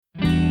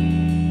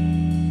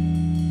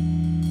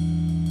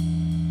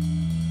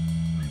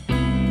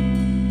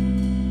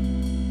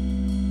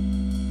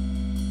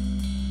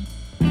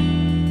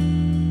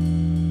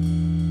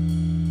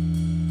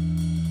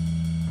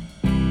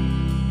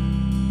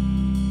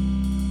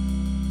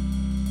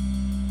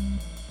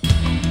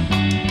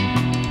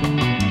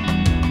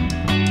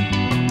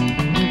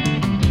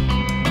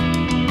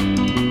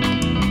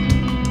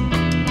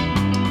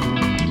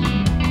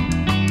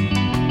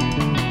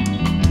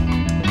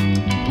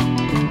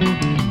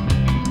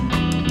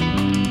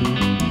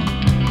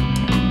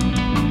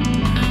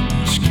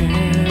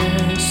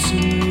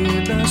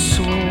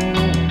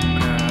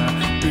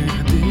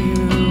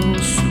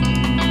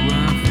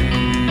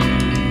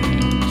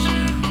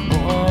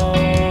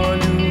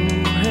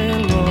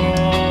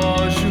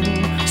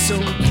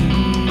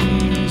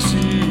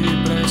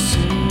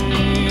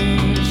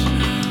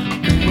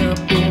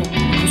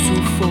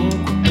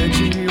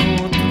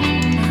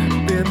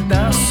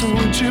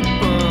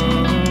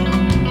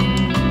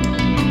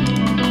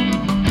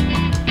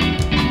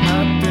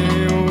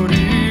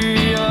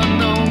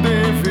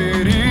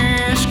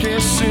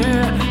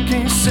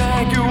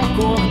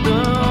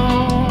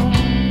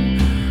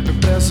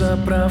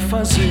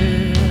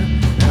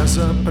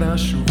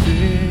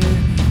chover,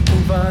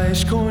 quem vai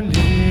escolher?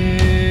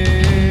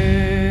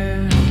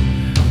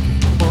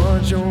 Quem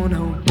pode ou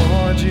não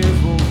pode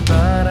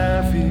voltar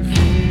a viver?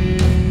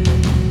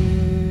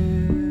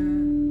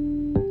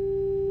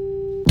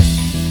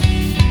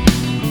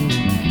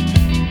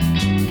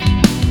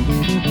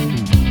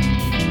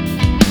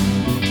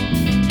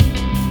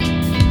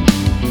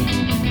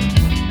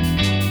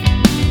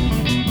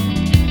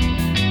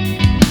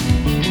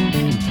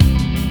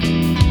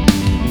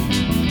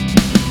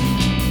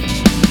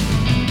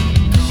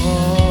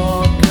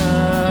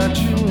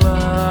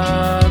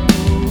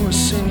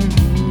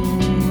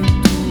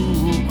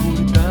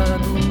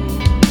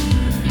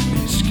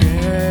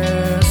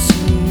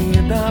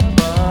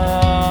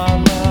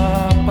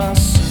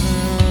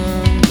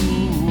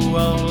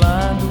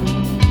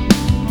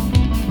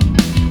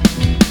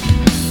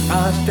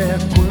 Até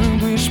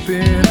quando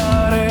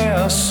esperar é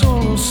a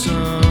solução?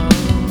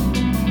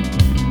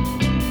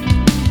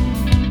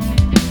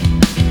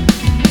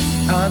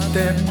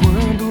 Até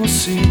quando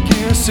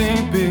seguir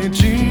sem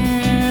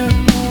pedir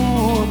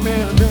por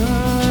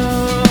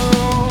perdão?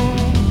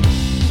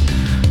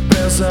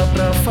 Preza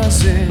pra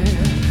fazer,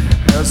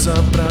 reza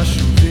pra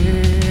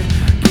chover,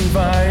 quem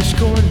vai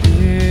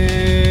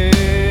escolher?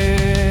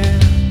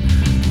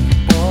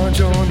 Quem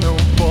pode ou não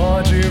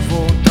pode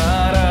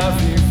voltar a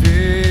viver?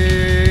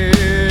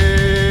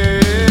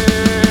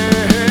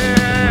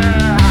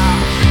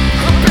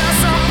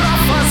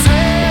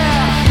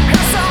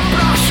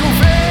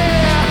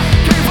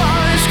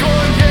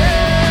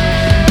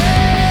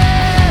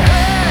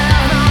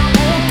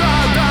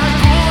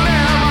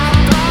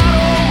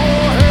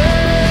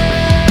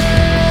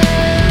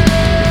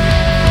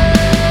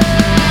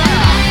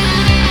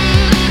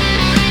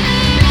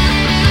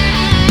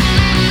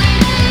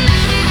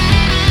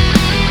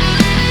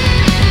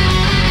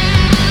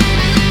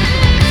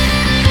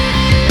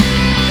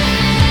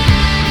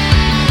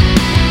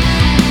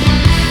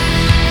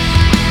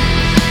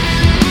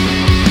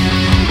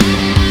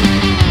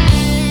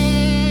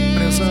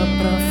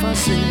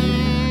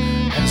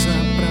 Reza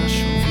pra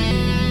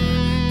chover,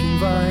 quem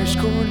vai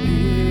escolher?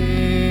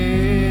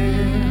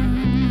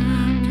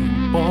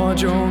 Quem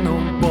pode ou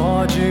não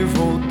pode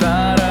voltar?